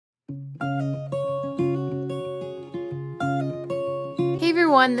Hey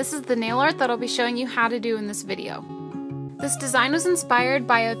everyone, this is the nail art that I'll be showing you how to do in this video. This design was inspired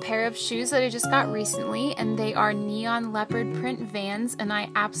by a pair of shoes that I just got recently, and they are neon leopard print Vans, and I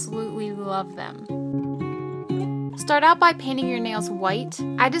absolutely love them. Start out by painting your nails white.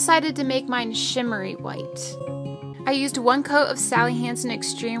 I decided to make mine shimmery white. I used 1 coat of Sally Hansen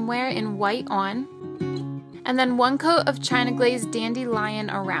Extreme Wear in white on, and then 1 coat of China Glaze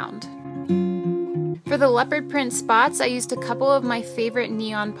Dandelion around. For the leopard print spots, I used a couple of my favorite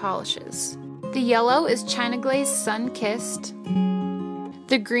neon polishes. The yellow is China Glaze Sun Kissed.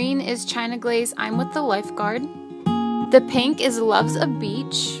 The green is China Glaze I'm with the Lifeguard. The pink is Love's a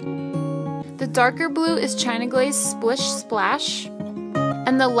Beach. The darker blue is China Glaze Splish Splash.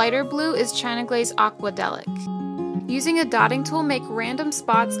 And the lighter blue is China Glaze Aquadelic. Using a dotting tool, make random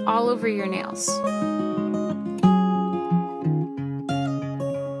spots all over your nails.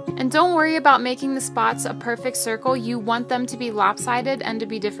 And don't worry about making the spots a perfect circle. You want them to be lopsided and to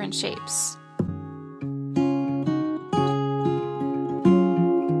be different shapes.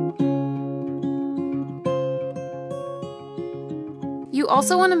 You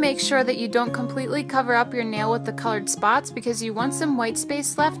also want to make sure that you don't completely cover up your nail with the colored spots, because you want some white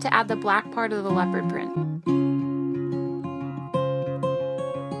space left to add the black part of the leopard print.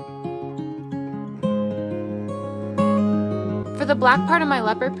 For the black part of my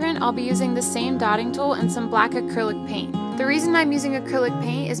leopard print, I'll be using the same dotting tool and some black acrylic paint. The reason I'm using acrylic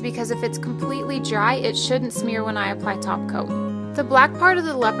paint is because if it's completely dry, it shouldn't smear when I apply top coat. The black part of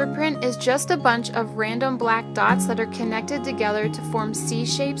the leopard print is just a bunch of random black dots that are connected together to form C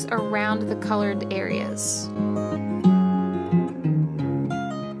shapes around the colored areas.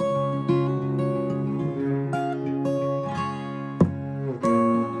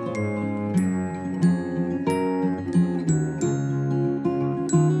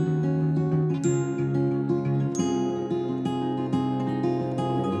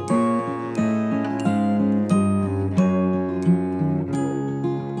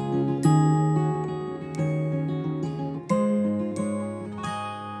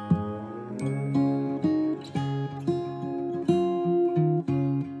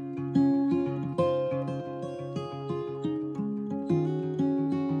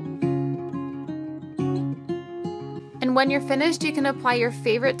 And when you're finished, you can apply your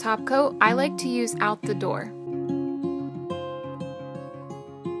favorite top coat. I like to use Out the Door.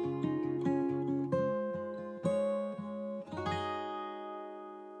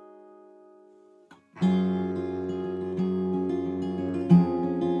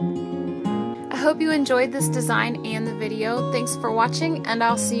 I hope you enjoyed this design and the video. Thanks for watching, and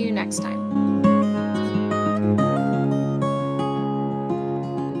I'll see you next time.